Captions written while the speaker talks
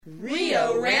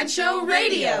Rio Rancho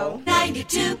Radio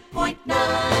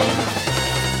 92.9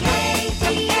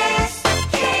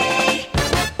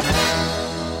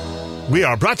 We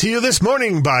are brought to you this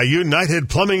morning by United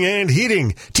Plumbing and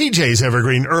Heating, TJ's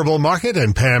Evergreen Herbal Market,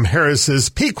 and Pam Harris's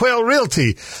Pequel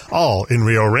Realty, all in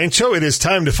Rio Rancho. It is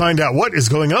time to find out what is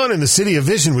going on in the City of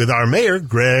Vision with our mayor,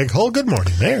 Greg Hull. Good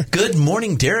morning, Mayor. Good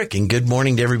morning, Derek, and good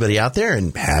morning to everybody out there,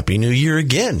 and Happy New Year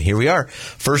again. Here we are,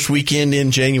 first weekend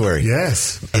in January.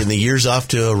 Yes. And the year's off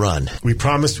to a run. We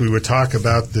promised we would talk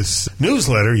about this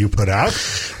newsletter you put out.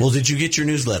 Well, did you get your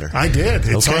newsletter? I did.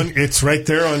 It's okay. It's right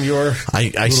there on your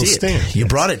I little see stand. It. You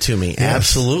brought it to me. Yes.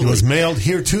 Absolutely. It was mailed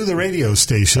here to the radio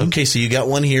station. Okay, so you got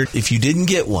one here. If you didn't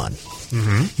get one,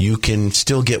 you can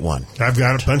still get one. I've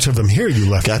got a bunch of them here you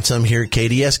left. Got some here at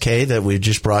KDSK that we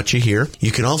just brought you here.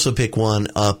 You can also pick one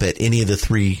up at any of the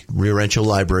 3 Rio Rancho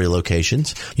Library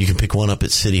locations. You can pick one up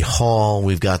at City Hall.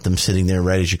 We've got them sitting there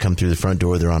right as you come through the front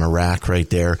door. They're on a rack right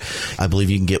there. I believe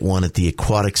you can get one at the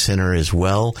Aquatic Center as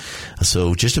well.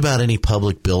 So just about any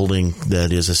public building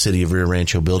that is a City of Rio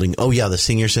Rancho building. Oh, yeah, the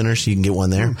senior centers, you can get one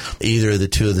there. Either of the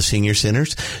 2 of the senior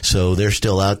centers. So they're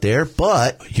still out there.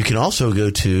 But you can also go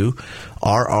to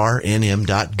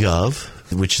rrnm.gov,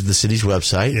 which is the city's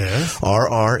website, yes.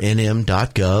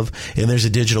 rrnm.gov, and there's a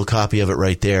digital copy of it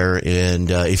right there.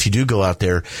 And if you do go out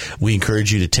there, we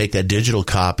encourage you to take that digital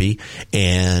copy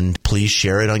and please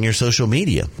share it on your social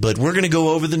media. But we're going to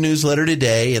go over the newsletter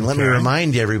today, and let me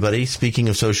remind everybody, speaking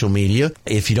of social media,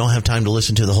 if you don't have time to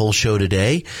listen to the whole show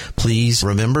today, please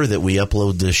remember that we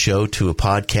upload the show to a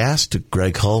podcast,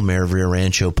 Greg Hull, Mayor of Rio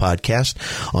Rancho podcast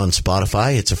on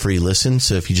Spotify. It's a free listen,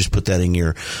 so if you just put that in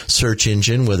your search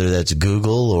engine, whether that's Google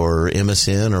or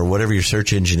MSN or whatever your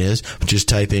search engine is, just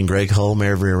type in Greg Hull,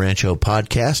 Mayor of Rio Rancho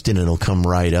podcast, and it'll come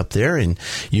right up there, and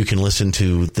you can listen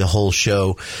to the whole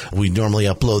show. We normally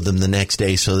upload them the next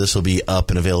day, so this will be up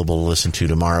and available to listen to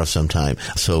tomorrow sometime.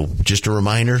 So just a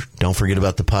reminder, don't forget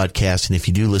about the podcast, and if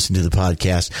you do listen to the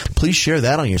podcast, please share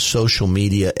that on your social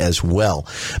media as well.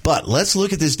 But let's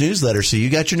look at this newsletter. So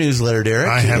you got your newsletter, Derek.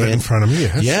 I have it in front of me,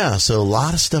 yes. Yeah, so a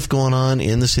lot of stuff going on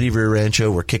in the city of Rio Rancho.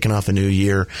 We're kicking off a new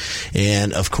year, and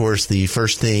of course, the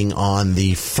first thing on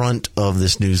the front of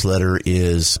this newsletter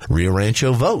is Rio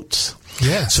Rancho votes.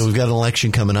 Yes. So we've got an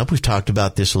election coming up. We've talked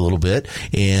about this a little bit,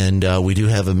 and we do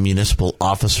have a municipal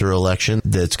officer election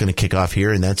that's going to kick off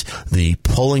here, and that's the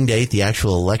polling date. The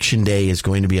actual election day is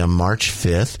going to be on March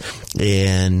 5th,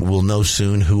 and we'll know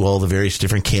soon who all the various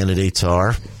different candidates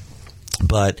are.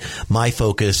 But my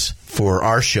focus for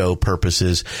our show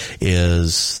purposes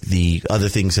is the other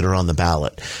things that are on the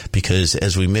ballot, because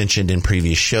as we mentioned in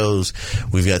previous shows,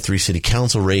 we've got 3 city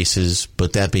council races.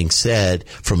 But that being said,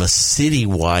 from a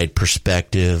citywide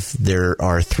perspective, there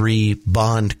are 3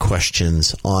 bond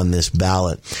questions on this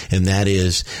ballot, and that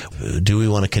is, do we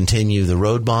want to continue the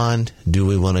road bond? Do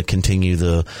we want to continue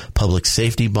the public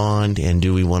safety bond? And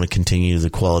do we want to continue the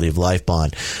quality of life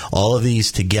bond? All of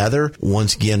these together,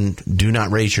 once again, do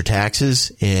not raise your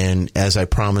taxes. And as I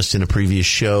promised in a previous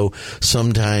show,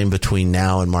 sometime between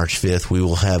now and March 5th, we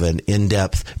will have an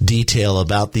in-depth detail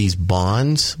about these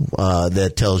bonds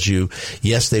that tells you,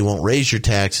 yes, they won't raise your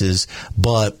taxes,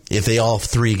 but if they all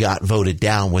 3 got voted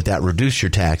down, would that reduce your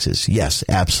taxes? Yes,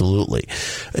 absolutely.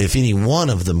 If any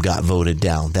one of them got voted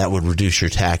down, that would reduce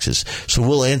your taxes. So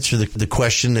we'll answer the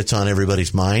question that's on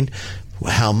everybody's mind.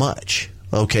 How much?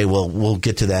 Okay, well, we'll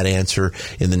get to that answer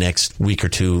in the next week or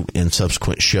 2 in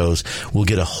subsequent shows. We'll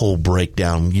get a whole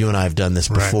breakdown. You and I have done this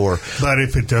before. Right. But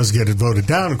if it does get it voted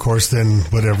down, of course, then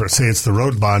whatever, say it's the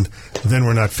road bond, then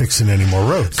we're not fixing any more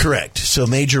roads. Correct. So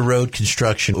major road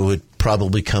construction would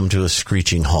probably come to a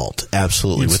screeching halt.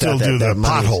 Absolutely. You'd still do the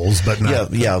potholes, but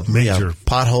not major.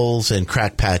 Potholes and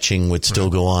crack patching would still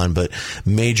go on, but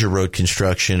major road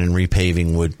construction and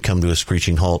repaving would come to a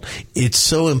screeching halt. It's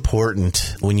so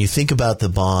important when you think about the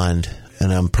bond,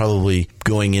 and I'm probably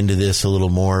going into this a little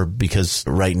more because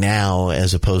right now,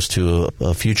 as opposed to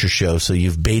a future show, so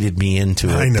you've baited me into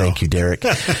it. I know. Thank you, Derek.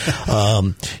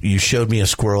 You showed me a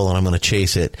squirrel, and I'm going to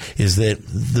chase it, is that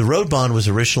the road bond was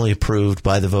originally approved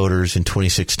by the voters in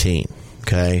 2016.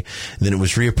 Okay. And then it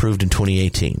was reapproved in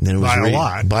 2018. Then it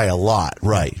was by a lot,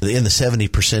 right. In the 70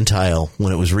 percentile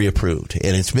when it was reapproved.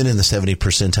 And it's been in the 70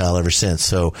 percentile ever since.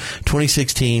 So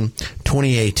 2016,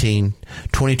 2018,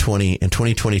 2020, and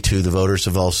 2022, the voters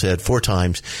have all said 4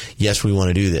 times, yes, we want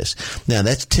to do this. Now,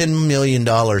 that's $10 million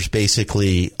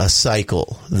basically a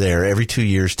cycle there. Every 2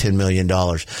 years, $10 million.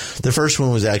 The first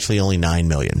one was actually only $9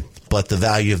 million. but the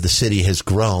value of the city has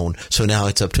grown. So now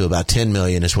it's up to about $10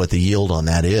 million is what the yield on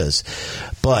that is.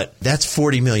 But that's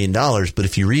 $40 million. But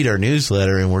if you read our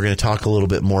newsletter, and we're going to talk a little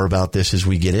bit more about this as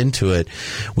we get into it,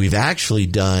 we've actually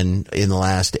done, in the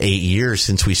last 8 years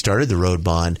since we started the road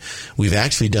bond, we've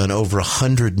actually done over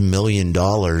 $100 million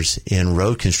in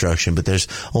road construction, but there's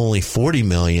only $40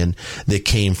 million that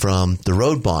came from the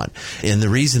road bond. And the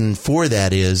reason for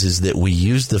that is that we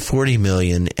use the $40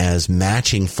 million as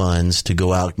matching funds to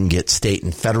go out and get state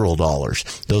and federal dollars.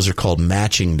 Those are called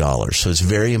matching dollars. So it's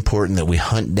very important that we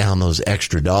hunt down those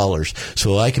extra dollars.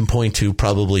 So I can point to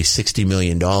probably $60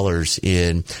 million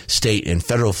in state and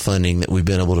federal funding that we've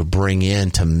been able to bring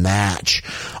in to match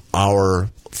our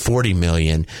 $40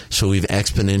 million. So we've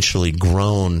exponentially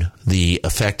grown the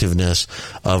effectiveness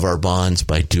of our bonds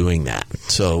by doing that.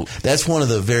 So that's one of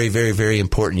the very, very, very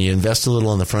important. You invest a little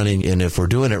on the front end, and if we're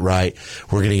doing it right,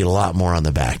 we're going to get a lot more on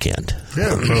the back end.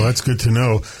 Yeah, well, that's good to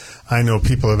know. I know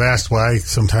people have asked why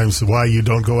you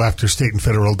don't go after state and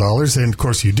federal dollars, and of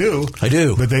course you do. I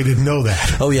do. But they didn't know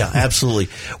that. Oh, yeah, absolutely.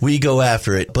 We go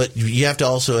after it. But you have to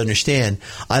also understand,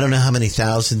 I don't know how many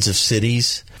thousands of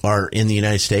cities are in the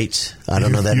United States. I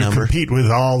don't know that number. You compete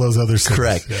with all those other cities.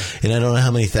 Correct. Yeah. And I don't know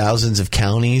how many thousands of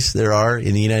counties there are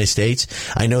in the United States.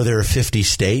 I know there are 50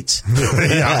 states.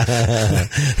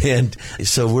 And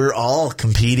so we're all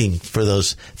competing for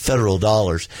those federal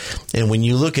dollars. And when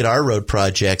you look at our road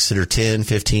projects that are $10,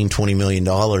 $15, $20 million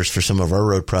for some of our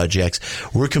road projects,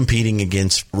 we're competing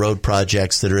against road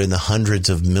projects that are in the hundreds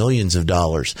of millions of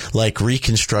dollars, like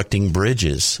reconstructing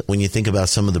bridges. When you think about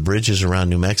some of the bridges around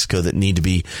New Mexico that need to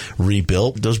be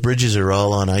rebuilt, those bridges are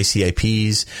all on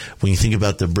ICIPs. When you think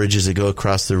about the bridges that go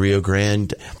across the Rio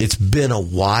Grande, it's been a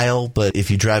while, but if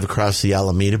you drive across the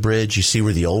Alameda Bridge, you see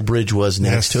where the old bridge was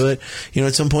next to it. You know,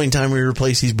 at some point in time, we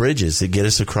replace these bridges that get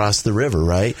us across the river,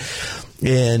 right?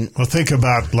 And well, think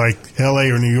about like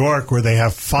L.A. or New York, where they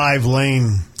have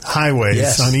 5-lane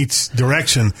highways on each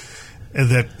direction.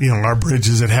 That, you know, our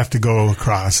bridges that have to go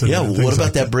across. Yeah, what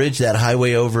about that bridge, that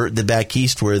highway over the back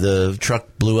east where the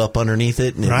truck blew up underneath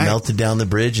it and it melted down the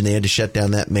bridge and they had to shut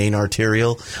down that main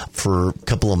arterial for a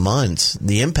couple of months?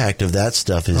 The impact of that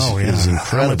stuff is incredible.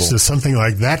 How much does something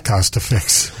like that cost to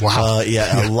fix? Wow.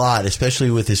 A lot,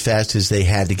 especially with as fast as they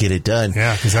had to get it done.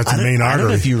 Yeah, because that's the main artery. I don't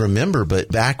know if you remember, but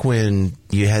back when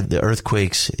you had the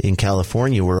earthquakes in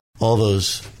California where all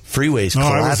those freeways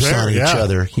collapsed on each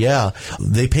other. Yeah.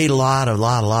 They paid a lot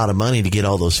of money to get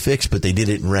all those fixed, but they did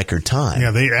it in record time.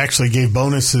 Yeah, they actually gave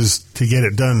bonuses to get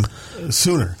it done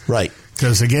sooner. Right.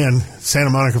 Because, again, Santa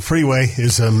Monica Freeway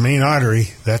is a main artery.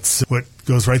 That's what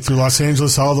goes right through Los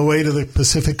Angeles all the way to the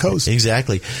Pacific coast.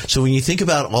 Exactly. So when you think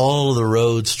about all of the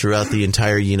roads throughout the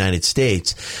entire United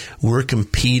States, we're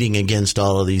competing against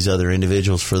all of these other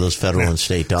individuals for those federal and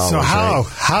state dollars. So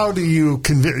how do you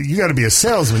convince? You got to be a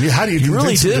salesman. How do you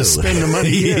convince them to spend the money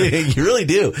here? You really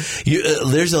do.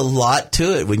 There's a lot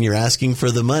to it when you're asking for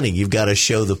the money. You've got to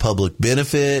show the public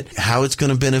benefit, how it's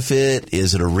going to benefit.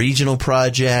 Is it a regional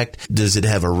project? Does it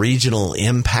have a regional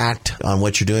impact on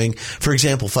what you're doing? For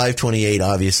example, 528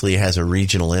 obviously has a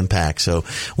regional impact. So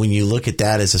when you look at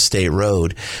that as a state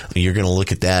road, you're going to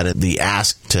look at that at the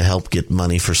ask to help get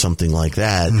money for something like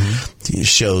that. It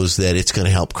shows that it's going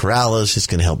to help Corrales, it's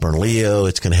going to help Bernalillo,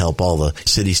 it's going to help all the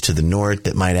cities to the north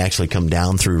that might actually come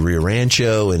down through Rio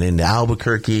Rancho and into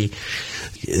Albuquerque.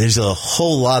 There's a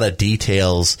whole lot of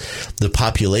details. The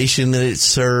population that it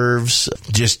serves,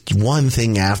 just one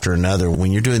thing after another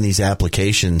when you're doing these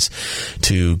applications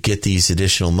to get these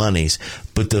additional monies.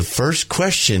 But the first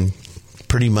question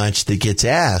pretty much that gets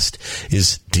asked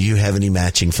is, do you have any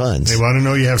matching funds? They want to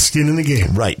know you have skin in the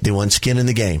game. Right. They want skin in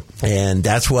the game. And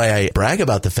that's why I brag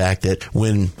about the fact that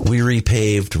when we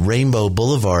repaved Rainbow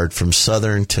Boulevard from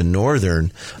southern to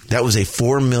northern, that was a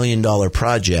 $4 million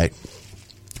project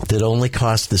that only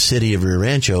cost the city of Rio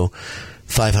Rancho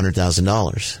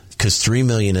 $500,000. Because $3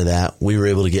 million of that, we were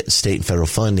able to get state and federal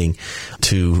funding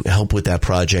to help with that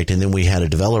project. And then we had a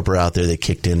developer out there that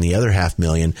kicked in the other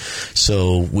 $500,000.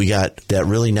 So we got that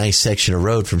really nice section of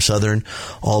road from southern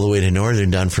all the way to northern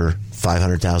done for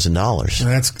 $500,000.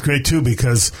 That's great, too,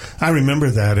 because I remember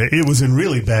that. It was in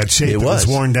really bad shape. It was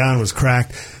worn down, it was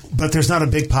cracked. But there's not a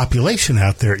big population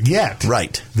out there yet.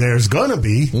 Right. There's going to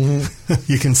be.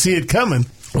 You can see it coming.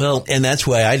 Well, and that's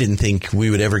why I didn't think we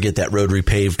would ever get that road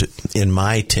repaved in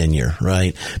my tenure,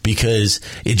 right? Because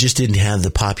it just didn't have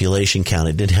the population count.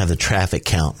 It didn't have the traffic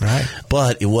count. Right.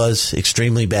 But it was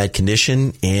extremely bad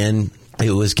condition, and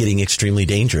it was getting extremely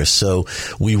dangerous. So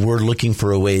we were looking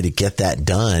for a way to get that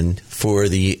done for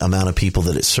the amount of people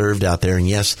that it served out there. And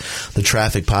yes, the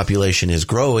traffic population is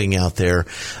growing out there,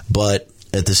 but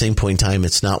at the same point in time,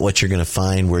 it's not what you're going to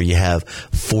find where you have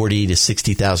 40 to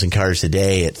 60,000 cars a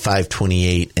day at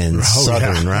 528 and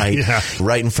Southern, right? Yeah.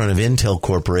 Right in front of Intel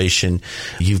Corporation,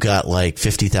 you've got like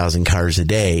 50,000 cars a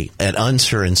day. At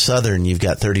Unser and Southern, you've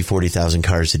got 30, 40,000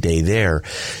 cars a day there.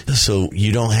 So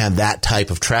you don't have that type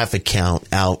of traffic count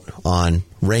out on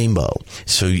Rainbow.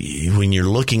 So when you're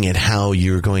looking at how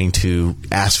you're going to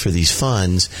ask for these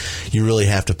funds, you really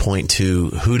have to point to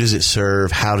who does it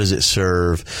serve, how does it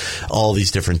serve, all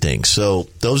these different things. So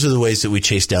those are the ways that we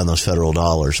chase down those federal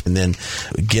dollars. And then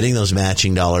getting those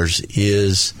matching dollars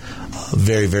is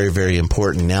very, very, very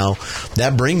important. Now,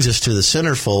 that brings us to the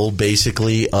centerfold,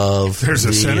 basically, of There's a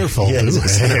centerfold. Yeah, there's a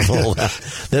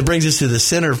centerfold. That brings us to the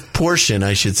center portion,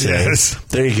 I should say. Yes.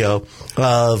 There you go.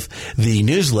 Of the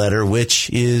newsletter, which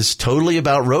is totally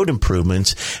about road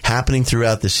improvements happening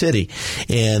throughout the city.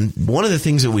 And one of the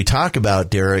things that we talk about,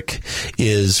 Derek,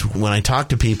 is when I talk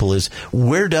to people is,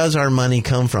 where does our money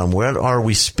come from? Where are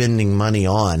we spending money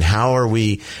on? How are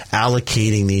we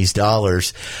allocating these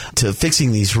dollars to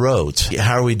fixing these roads?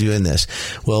 How are we doing this?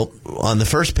 Well, on the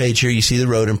first page here, you see the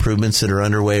road improvements that are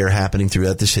underway or happening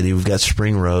throughout the city. We've got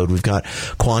Spring Road. We've got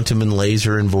Quantum and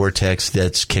Laser and Vortex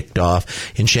that's kicked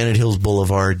off. Enchanted Hills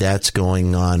Boulevard, that's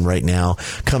going on right now.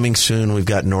 Coming soon, we've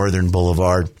got Northern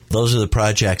Boulevard. Those are the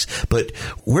projects. But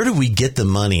where do we get the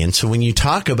money? And so when you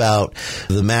talk about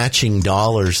the matching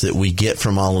dollars that we get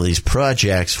from all of these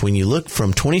projects, when you look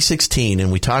from 2016,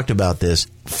 and we talked about this,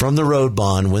 from the road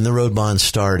bond, when the road bond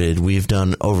started, we've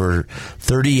done over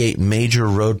 38 major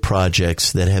road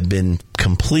projects that have been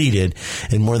completed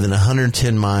and more than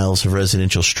 110 miles of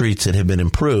residential streets that have been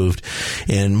improved.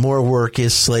 And more work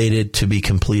is slated to be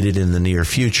completed in the near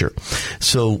future.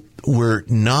 So we're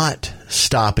not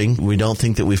stopping. We don't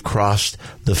think that we've crossed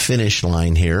the finish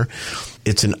line here.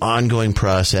 It's an ongoing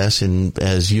process, and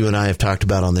as you and I have talked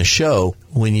about on this show,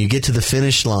 when you get to the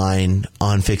finish line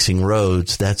on fixing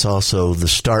roads, that's also the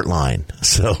start line.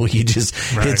 So you just,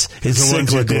 right. it's the cyclically.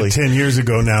 ones you did 10 years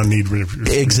ago now need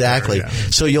exactly. repair, yeah.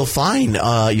 So you'll find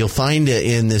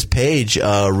in this page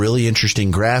a really interesting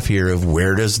graph here of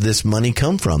where does this money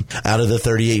come from. Out of the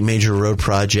 38 major road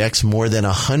projects, more than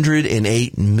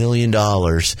 $108 million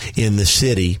in the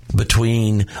city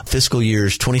between fiscal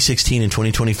years 2016 and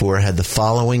 2024 had the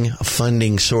following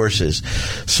funding sources.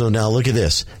 So now look at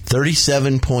this.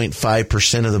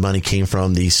 37.5% of the money came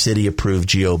from the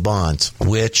city-approved GO bonds,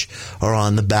 which are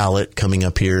on the ballot coming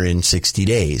up here in 60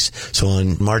 days. So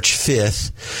on March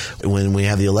 5th, when we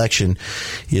have the election,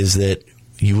 is that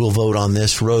you will vote on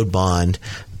this road bond.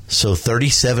 So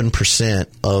 37%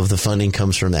 of the funding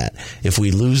comes from that. If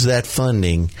we lose that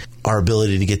funding, our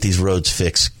ability to get these roads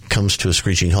fixed comes to a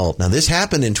screeching halt. Now, this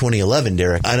happened in 2011,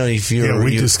 Derek. I don't know if you...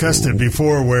 we discussed it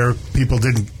before where people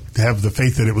didn't have the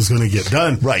faith that it was going to get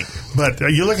done. Right. But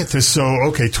you look at this, so,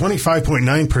 okay,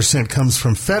 25.9% comes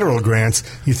from federal grants.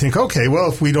 You think, okay,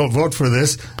 well, if we don't vote for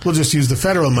this, we'll just use the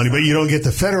federal money. But you don't get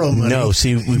the federal money. No,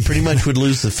 see, we pretty much would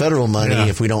lose the federal money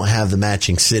if we don't have the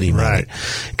matching city money. Right.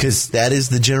 Because that is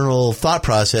the general thought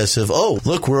process of, oh,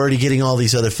 look, we're already getting all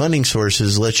these other funding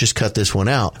sources. Let's just cut this one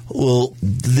out. Well,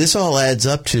 this all adds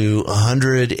up to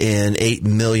 $108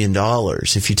 million.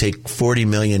 If you take $40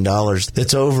 million,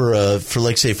 that's over, for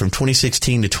like, say, from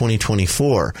 2016 to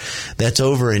 2024, that's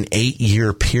over an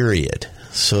 8-year period.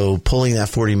 So pulling that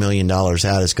 $40 million out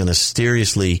is going to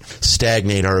seriously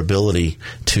stagnate our ability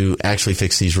to actually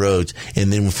fix these roads.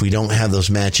 And then if we don't have those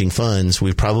matching funds,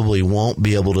 we probably won't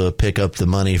be able to pick up the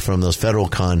money from those federal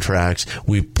contracts.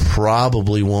 We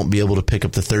probably won't be able to pick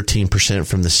up the 13%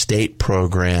 from the state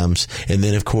programs. And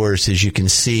then, of course, as you can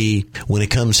see, when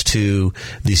it comes to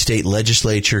the state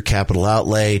legislature capital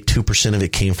outlay, 2% of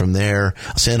it came from there.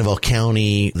 Sandoval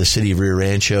County, the city of Rio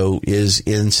Rancho is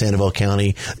in Sandoval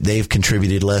County. They've contributed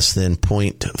less than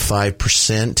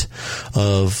 0.5%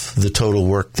 of the total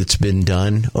work that's been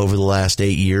done over the last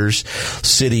 8 years.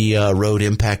 City road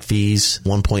impact fees,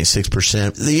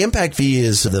 1.6%. The impact fee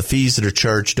is the fees that are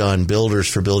charged on builders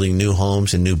for building new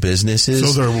homes and new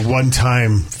businesses. So they're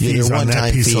one-time fees on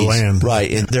that piece of land.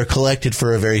 Right, and they're collected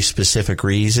for a very specific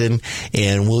reason,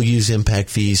 and we'll use impact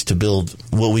fees to build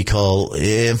what we call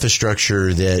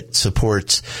infrastructure that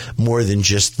supports more than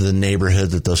just the neighborhood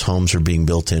that those homes are being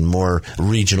built in, more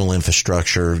regional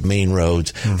infrastructure, main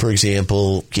roads. For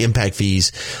example, impact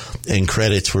fees and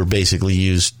credits were basically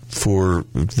used for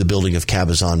the building of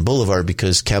Cabazon Boulevard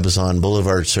because Cabazon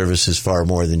Boulevard services far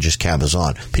more than just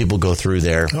Cabazon. People go through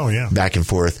there back and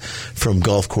forth from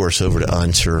Golf Course over to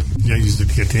Unser. Yeah, used it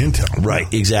to get to Intel. Right,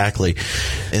 exactly.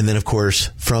 And then, of course,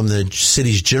 from the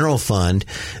city's general fund,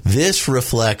 this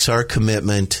reflects our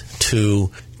commitment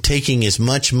to taking as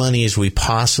much money as we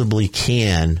possibly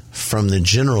can from the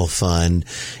general fund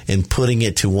and putting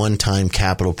it to one-time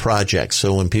capital projects.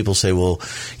 So when people say, well,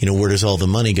 where does all the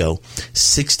money go?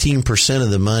 16%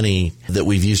 of the money that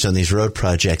we've used on these road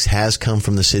projects has come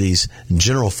from the city's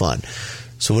general fund.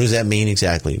 So what does that mean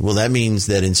exactly? Well, that means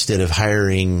that instead of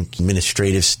hiring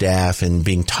administrative staff and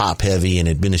being top-heavy in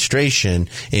administration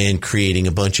and creating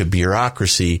a bunch of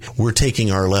bureaucracy, we're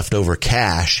taking our leftover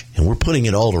cash and we're putting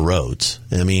it all to roads.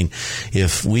 I mean,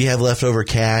 if we have leftover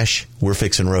cash, we're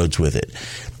fixing roads with it.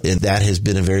 And that has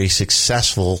been a very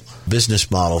successful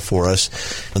business model for us,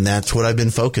 and that's what I've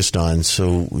been focused on.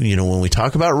 So, when we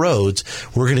talk about roads,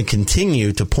 we're going to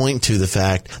continue to point to the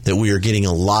fact that we are getting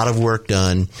a lot of work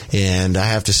done, and I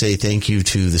have to say thank you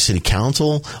to the City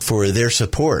Council for their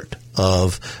support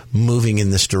of moving in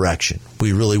this direction.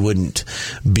 We really wouldn't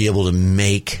be able to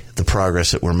make the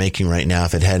progress that we're making right now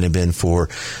if it hadn't been for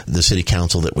the City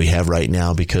Council that we have right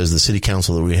now, because the City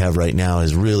Council that we have right now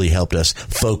has really helped us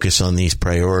focus on these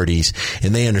priorities,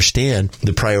 and they understand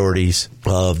the priorities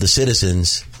of the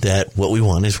citizens, that what we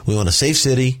want is we want a safe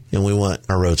city and we want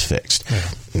our roads fixed. Yeah.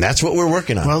 And that's what we're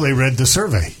working on. Well, they read the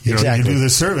survey. You do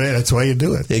the survey, that's why you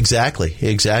do it. Exactly.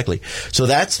 So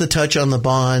that's the touch on the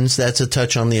bonds. That's a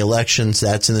touch on the elections.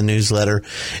 That's in the newsletter.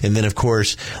 And then, of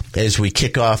course, as we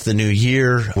kick off the new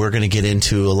year, we're going to get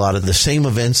into a lot of the same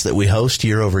events that we host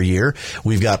year over year.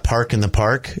 We've got Park in the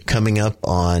Park coming up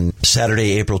on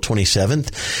Saturday, April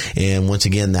 27th. And once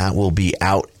again, that will be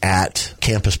out at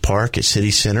Campus Park at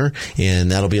City Center.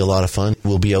 And that'll be a lot of fun.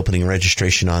 We'll be opening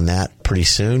registration on that pretty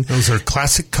soon. Those are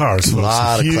classic cars. A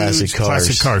lot of classic cars.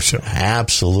 Classic car show.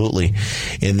 Absolutely.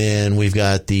 And then we've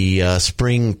got the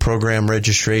spring program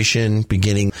registration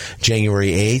beginning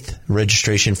January 8th.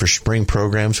 Registration for spring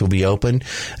programs will be open,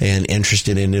 and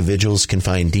interested individuals can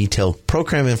find detailed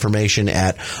program information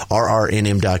at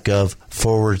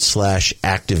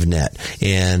rrnm.gov/ActiveNet.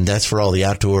 And that's for all the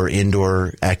outdoor,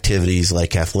 indoor activities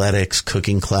like athletics,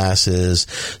 cooking classes,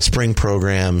 spring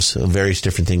programs, various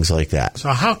different things like that. So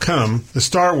how come the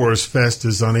Star Wars Fest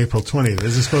is on April 20th?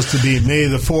 Is it supposed to be May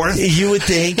the 4th? You would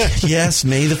think, yes,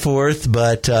 May the 4th.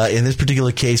 But in this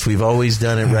particular case, we've always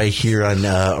done it right here on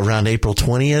around April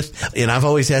 20th. And I've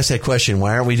always asked that question,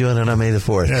 why aren't we doing it on May the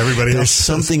 4th? Yeah, There's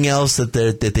something else that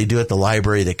they do at the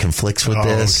library that conflicts with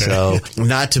this. Okay. So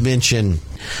not to mention,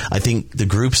 I think the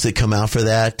groups that come out for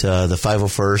that, the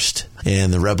 501st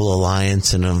and the Rebel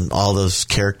Alliance and all those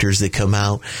characters that come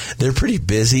out, they're pretty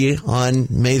busy on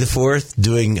May the 4th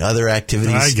doing other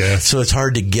activities. I guess. So it's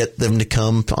hard to get them to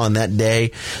come on that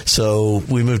day. So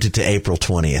we moved it to April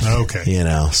 20th. Okay.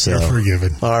 So you're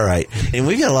forgiven. All right. And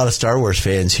we got a lot of Star Wars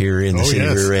fans here in the city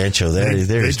of Rio Rancho.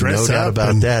 There's no doubt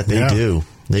about that. They do.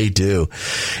 They do.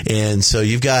 And so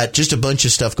you've got just a bunch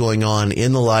of stuff going on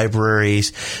in the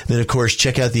libraries. Then, of course,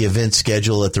 check out the event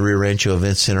schedule at the Rio Rancho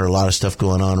Event Center. A lot of stuff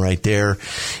going on right there.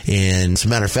 And as a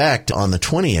matter of fact, on the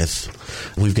 20th,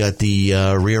 we've got the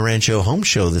Rio Rancho Home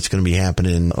Show that's going to be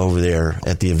happening over there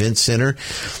at the Event Center.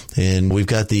 And we've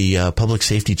got the Public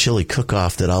Safety Chili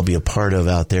Cook-Off that I'll be a part of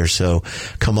out there. So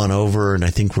come on over, and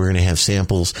I think we're going to have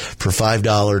samples for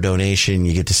 $5 donation.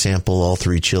 You get to sample all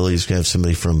three chilies. We're going to have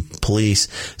somebody from police,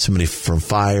 somebody from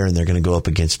fire, and they're going to go up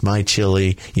against my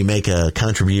chili. You make a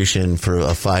contribution for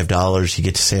 $5. You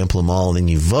get to sample them all, and then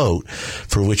you vote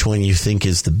for which one you think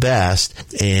is the best.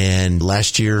 And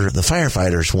last year, the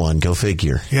firefighters won. Go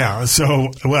figure. Yeah.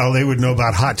 So, they would know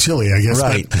about hot chili, I guess.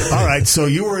 Right. But, all right. So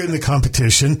you were in the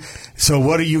competition. So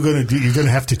what are you going to do? You're going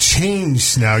to have to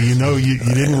change now. You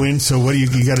didn't win. So what do you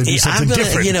got to do something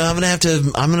different? I'm going to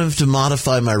have to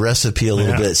modify my recipe a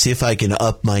little bit. See if I can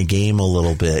up my game a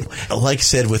little bit. Like I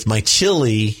said, with my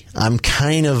chili, I'm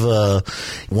kind of a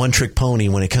one-trick pony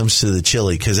when it comes to the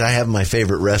chili, because I have my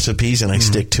favorite recipes and I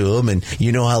stick to them. And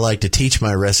I like to teach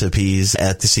my recipes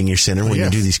at the senior center when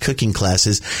you do these cooking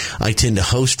classes. I tend to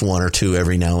host one or two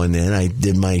every now and then. I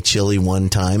did my chili one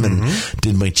time and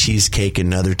did my cheesecake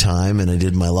another time, and I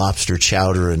did my lobster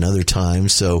chowder another time.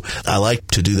 So I like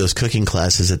to do those cooking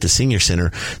classes at the senior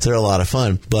center. They're a lot of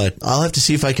fun, but I'll have to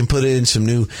see if I can put in some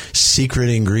new secret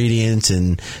ingredients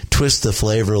and twist the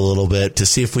flavor a little bit to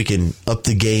see if we can up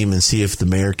the game and see if the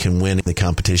mayor can win the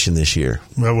competition this year.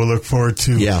 Well, we'll look forward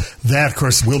to that. Of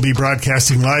course, we'll be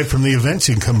broadcasting live from the event.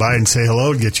 You can come by and say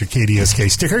hello and get your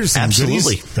KDSK stickers.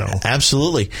 Absolutely.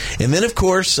 Absolutely. And then, of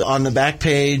course, on the back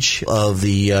page of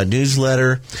the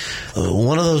newsletter,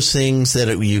 one of those things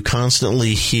that you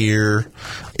constantly hear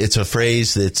It's a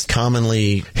phrase that's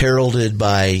commonly heralded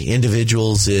by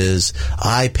individuals is,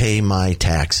 I pay my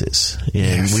taxes.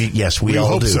 And we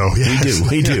all do. So, yes.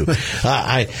 We do.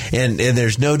 And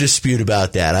there's no dispute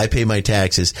about that. I pay my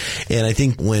taxes. And I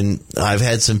think when I've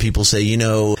had some people say,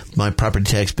 my property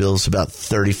tax bill is about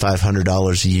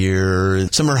 $3,500 a year.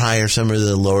 Some are higher, some are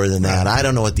lower than that. I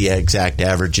don't know what the exact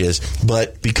average is.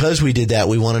 But because we did that,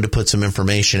 we wanted to put some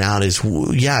information out is,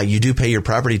 you do pay your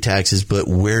property taxes, but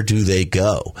where do they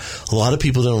go? A lot of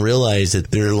people don't realize that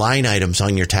there are line items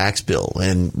on your tax bill.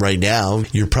 And right now,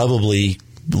 you're probably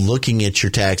looking at your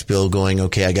tax bill going,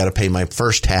 okay, I got to pay my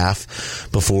first half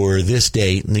before this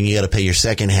date, and then you got to pay your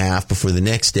second half before the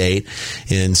next date.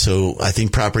 And so I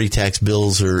think property tax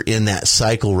bills are in that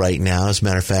cycle right now. As a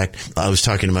matter of fact, I was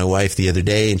talking to my wife the other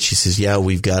day, and she says,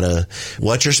 we've got to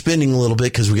watch our spending a little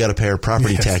bit because we got to pay our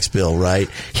property tax bill, right?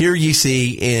 Here you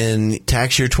see in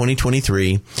tax year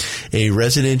 2023, a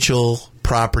residential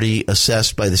property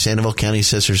assessed by the Sandoval County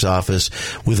Assessor's Office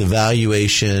with a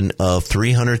valuation of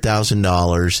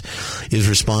 $300,000 is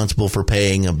responsible for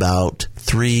paying about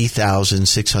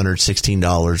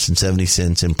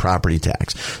 $3,616.70 in property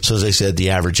tax. So as I said, the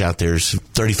average out there is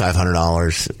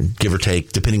 $3,500, give or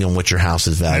take, depending on what your house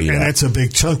is valued and at. that's a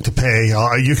big chunk to pay.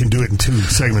 You can do it in 2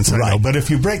 segments, I know. But if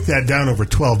you break that down over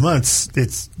 12 months,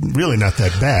 it's really not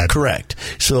that bad. Correct.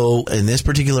 So in this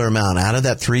particular amount, out of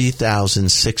that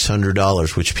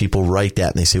 $3,600, which people write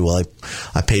that and they say, well,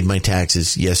 I paid my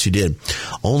taxes. Yes, you did.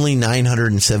 Only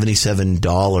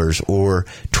 $977 or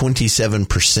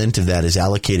 27% of that is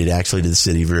allocated actually to the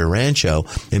city of Rio Rancho.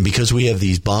 And because we have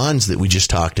these bonds that we just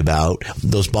talked about,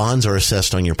 those bonds are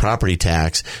assessed on your property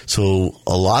tax. So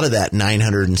a lot of that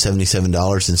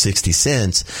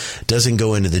 $977.60 doesn't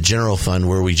go into the general fund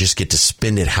where we just get to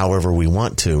spend it however we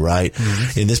want to, right?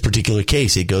 Mm-hmm. In this particular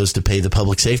case, it goes to pay the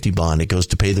public safety bond. It goes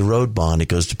to pay the road bond. It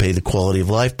goes to pay the quality of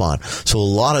life bond. So a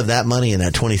lot of that money in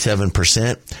that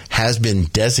 27% has been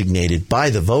designated by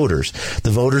the voters.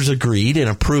 The voters agreed and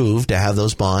approved to have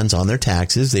those bonds on their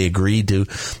taxes. They agreed to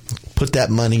put that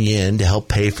money in to help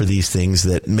pay for these things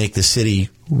that make the city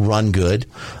run good.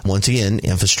 Once again,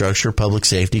 infrastructure, public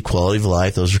safety, quality of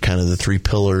life, those are kind of the three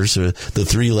pillars, or the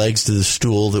three legs to the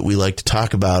stool that we like to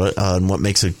talk about on what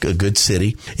makes a good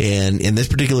city. And in this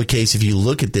particular case, if you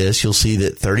look at this, you'll see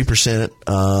that 30%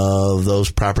 of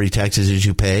those property taxes that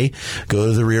you pay go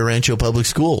to the Rio Rancho Public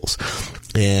Schools.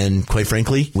 And quite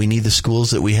frankly, we need the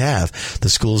schools that we have. The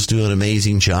schools do an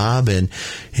amazing job. And,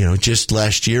 just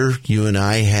last year, you and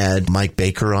I had Mike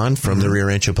Baker on from the Rio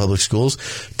Rancho Public Schools,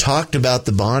 talked about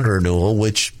the bond renewal,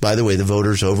 which, by the way, the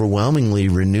voters overwhelmingly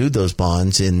renewed those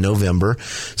bonds in November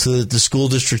so that the school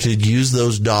district could use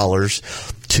those dollars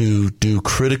to do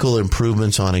critical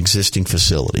improvements on existing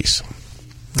facilities.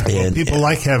 Well, people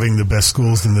like having the best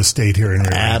schools in the state here in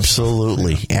Rio Rancho.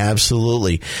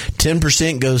 Absolutely.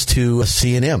 10% goes to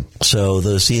C&M. So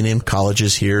the C&M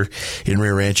colleges here in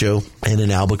Rio Rancho and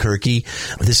in Albuquerque.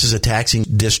 This is a taxing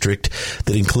district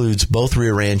that includes both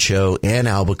Rio Rancho and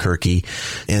Albuquerque,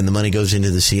 and the money goes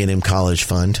into the C&M College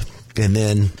Fund. And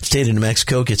then state of New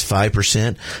Mexico gets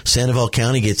 5%. Sandoval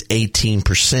County gets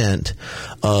 18%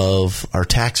 of our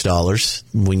tax dollars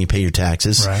when you pay your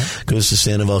taxes. Right. Goes to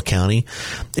Sandoval County.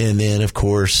 And then, of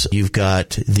course, you've got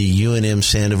the UNM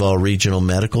Sandoval Regional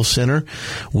Medical Center,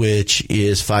 which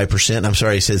is 5%. I'm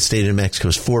sorry, I said state of New Mexico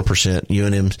is 4%.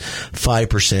 UNM's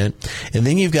 5%. And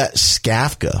then you've got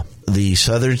SCAFCA, the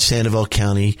Southern Sandoval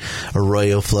County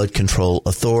Arroyo Flood Control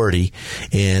Authority,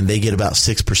 and they get about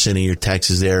 6% of your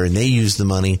taxes there, and they use the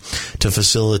money to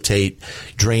facilitate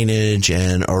drainage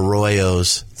and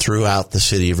arroyos throughout the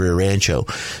city of Rio Rancho.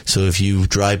 So if you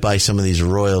drive by some of these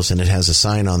arroyos and it has a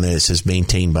sign on there that says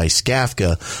maintained by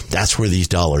SCAFCA, that's where these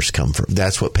dollars come from.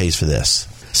 That's what pays for this.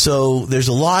 So there's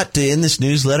a lot in this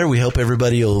newsletter. We hope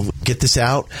everybody will get this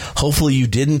out. Hopefully you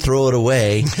didn't throw it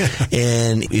away.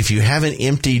 And if you haven't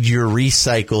emptied your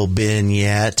recycle bin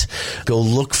yet, go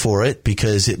look for it,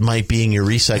 because it might be in your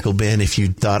recycle bin if you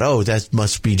thought, oh, that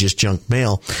must be just junk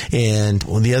mail. And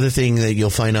the other thing that you'll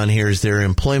find on here is there are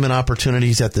employment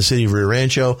opportunities at the city of Rio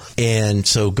Rancho. And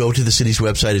so go to the city's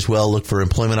website as well. Look for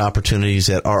employment opportunities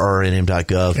at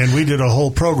rrnm.gov. And we did a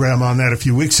whole program on that a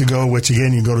few weeks ago, which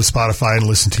again, you can go to Spotify and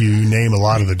listen to. You name a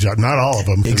lot of the jobs, not all of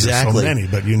them, because exactly. There's so many,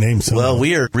 but you name some. Well,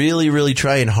 we are really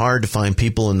trying hard to find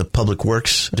people in the Public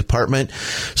Works Department.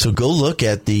 So go look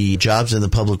at the jobs in the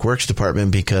Public Works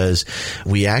Department, because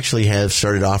we actually have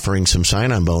started offering some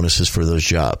sign-on bonuses for those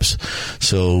jobs.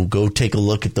 So go take a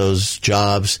look at those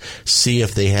jobs, see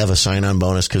if they have a sign-on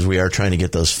bonus, because we are trying to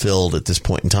get those filled at this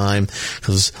point in time,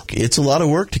 because it's a lot of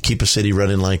work to keep a city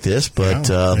running like this.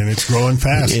 But and it's growing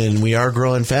fast. And we are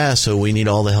growing fast, so we need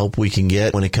all the help we can get.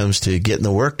 bit when it comes to getting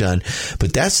the work done.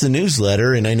 But that's the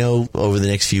newsletter, and I know over the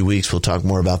next few weeks we'll talk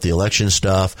more about the election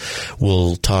stuff.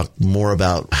 We'll talk more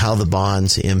about how the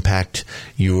bonds impact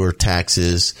your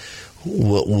taxes,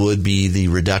 what would be the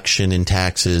reduction in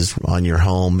taxes on your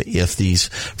home if these,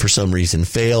 for some reason,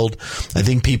 failed. I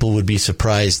think people would be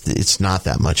surprised that it's not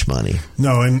that much money.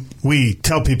 No, and we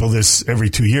tell people this every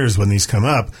 2 years when these come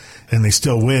up, and they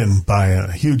still win by a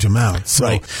huge amount. So.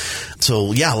 Right.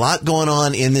 So, yeah, a lot going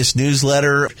on in this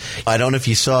newsletter. I don't know if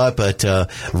you saw it, but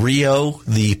Rio,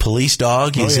 the police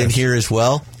dog, is in here as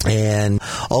well. And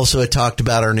also it talked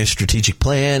about our new strategic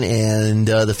plan and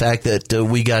the fact that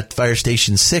we got Fire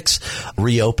Station 6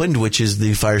 reopened, which is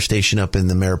the fire station up in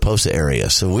the Mariposa area.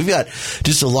 So we've got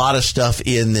just a lot of stuff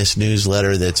in this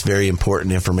newsletter that's very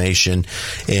important information.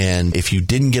 And if you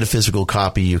didn't get a physical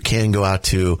copy, you can go out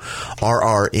to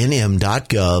rrnm.gov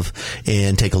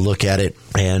and take a look at it.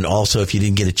 And also, if you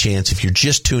didn't get a chance, if you're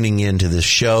just tuning into this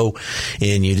show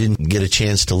and you didn't get a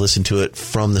chance to listen to it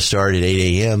from the start at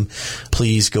 8 a.m.,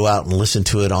 please go out and listen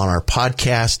to it on our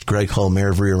podcast, Greg Hull, Mayor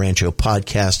of Rio Rancho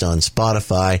podcast on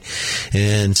Spotify.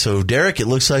 And so, Derek, it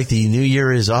looks like the new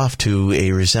year is off to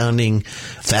a resounding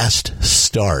fast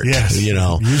start. Yes,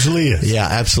 usually is. Yeah,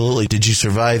 absolutely. Did you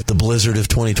survive the blizzard of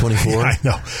 2024? I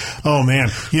know. Oh, man.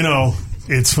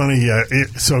 It's funny.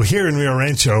 So here in Rio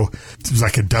Rancho, it was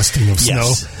like a dusting of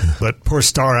snow. But poor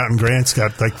Star out in Grant's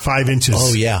got like 5 inches.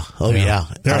 Oh, yeah.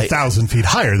 They're 1,000 feet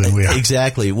higher than we are.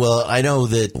 Exactly. Well, I know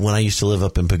that when I used to live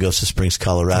up in Pagosa Springs,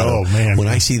 Colorado, when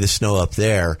I see the snow up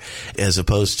there as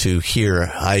opposed to here,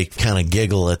 I kind of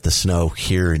giggle at the snow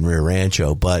here in Rio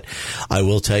Rancho. But I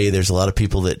will tell you, there's a lot of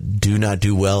people that do not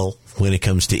do well when it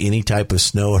comes to any type of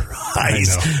snow or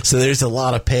ice. So there's a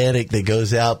lot of panic that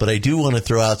goes out. But I do want to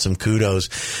throw out some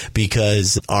kudos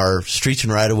because our streets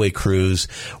and right-of-way crews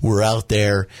were out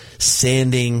there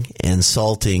sanding and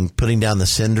salting, putting down the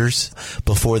cinders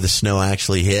before the snow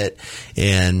actually hit.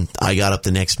 And I got up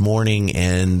the next morning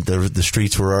and the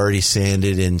streets were already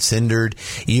sanded and cindered.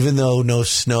 Even though no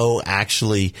snow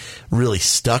actually really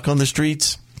stuck on the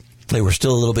streets, they were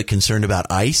still a little bit concerned about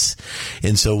ice.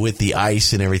 And so with the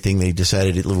ice and everything, they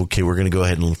decided, okay, we're going to go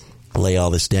ahead and lay all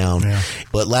this down. Yeah.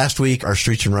 But last week, our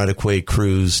Streets and Right-of-Way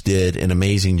crews did an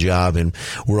amazing job, and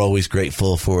we're always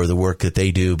grateful for the work that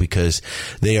they do because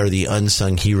they are the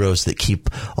unsung heroes that keep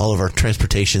all of our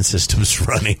transportation systems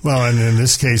running. Well, and in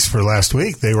this case for last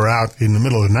week, they were out in the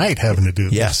middle of the night having to do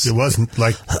this. Yes. It wasn't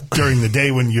like during the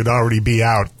day when you'd already be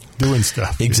out doing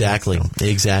stuff. Exactly.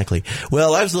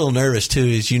 Well, I was a little nervous, too,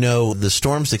 as you know, the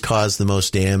storms that cause the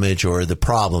most damage or the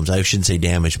problems, I shouldn't say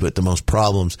damage, but the most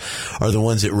problems are the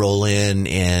ones that roll in,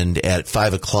 and at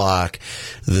 5 o'clock,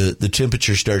 the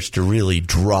temperature starts to really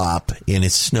drop, and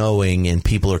it's snowing, and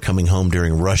people are coming home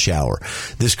during rush hour.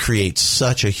 This creates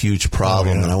such a huge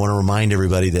problem, and I want to remind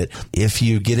everybody that if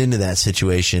you get into that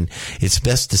situation, it's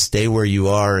best to stay where you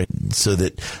are so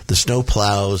that the snow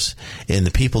plows and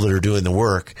the people that are doing the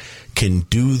work can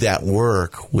do that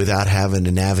work without having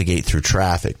to navigate through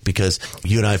traffic. Because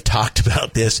you and I have talked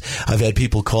about this. I've had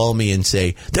people call me and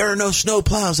say, there are no snow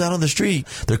plows out on the street.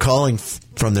 They're calling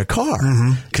from their car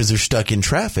because they're stuck in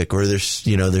traffic, or they're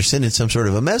sending some sort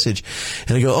of a message.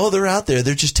 And I go, oh, they're out there.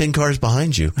 They're just 10 cars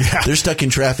behind you. Yeah. They're stuck in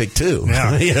traffic too.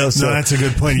 Yeah. So that's a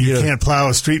good point. You can't plow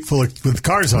a street full with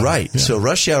cars on it. Right. Yeah. So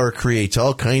rush hour creates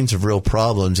all kinds of real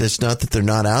problems. It's not that they're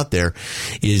not out there,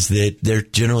 is that they're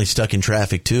generally stuck in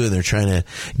traffic too, and they're trying to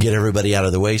get everybody out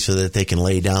of the way so that they can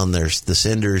lay down the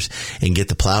cinders and get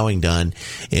the plowing done.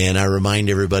 And I remind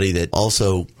everybody that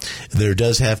also there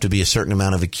does have to be a certain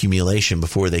amount of accumulation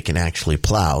before they can actually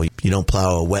plow. You don't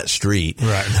plow a wet street.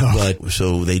 Right. No. But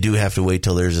so they do have to wait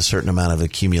till there's a certain amount of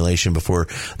accumulation before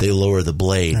they lower the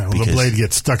blade. Yeah, the blade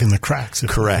gets stuck in the cracks.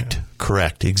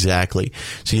 Correct. Exactly.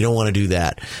 So you don't want to do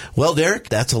that. Well, Derek,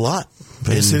 that's a lot.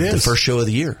 Yes, it is. The first show of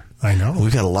the year. I know.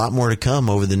 We've got a lot more to come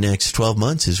over the next 12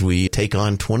 months as we take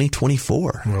on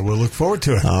 2024. Well, we'll look forward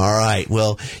to it. All right.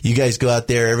 Well, you guys go out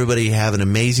there. Everybody have an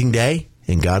amazing day,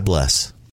 and God bless.